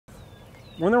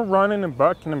when they're running and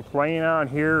bucking and playing out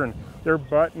here and they're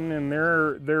butting and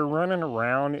they're running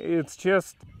around, it's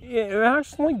just, it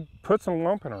actually puts a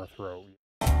lump in our throat.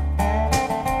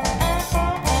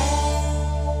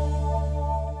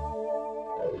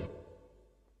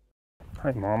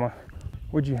 Hi, Mama.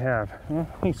 What'd you have? Huh?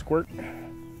 Hey, Squirt.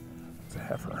 It's a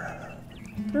heifer.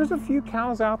 There's a few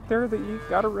cows out there that you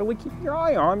gotta really keep your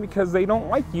eye on because they don't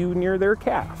like you near their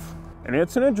calf. And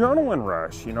it's an adrenaline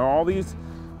rush. You know, all these,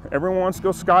 everyone wants to go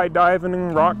skydiving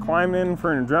and rock climbing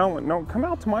for an adrenaline. No, come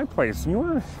out to my place.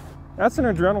 That's an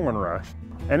adrenaline rush.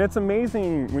 And it's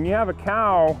amazing when you have a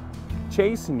cow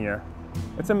chasing you,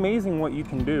 it's amazing what you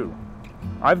can do.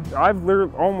 I've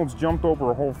literally almost jumped over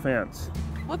a whole fence.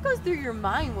 What goes through your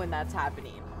mind when that's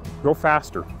happening? Go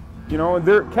faster. You know,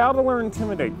 cattle are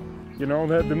intimidating. You know,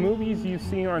 the movies you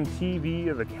see on TV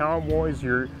of the cowboys,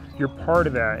 you're part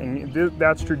of that, and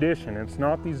that's tradition. It's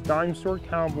not these dime store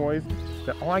cowboys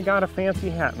that, oh, I got a fancy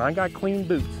hat and I got clean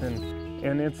boots,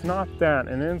 and it's not that,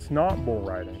 and it's not bull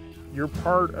riding. You're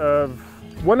part of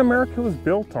what America was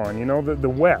built on, you know, the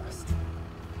West.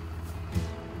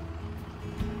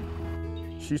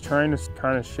 She's trying to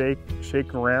kind of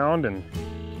shake around and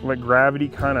let gravity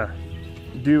kind of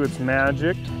do its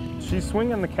magic. She's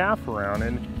swinging the calf around,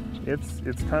 and it's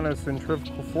kind of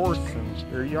centrifugal force,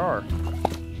 and there you are.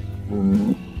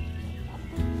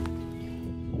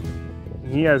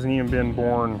 He hasn't even been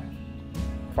born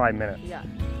 5 minutes, yeah,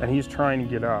 and he's trying to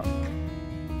get up.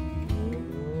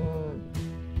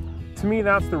 To me,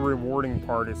 that's the rewarding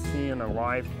part, is seeing a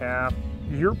live calf.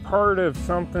 You're part of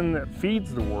something that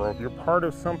feeds the world. You're part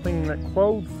of something that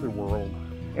clothes the world.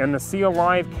 And to see a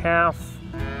live calf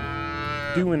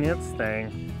doing its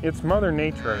thing, it's Mother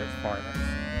Nature at its finest.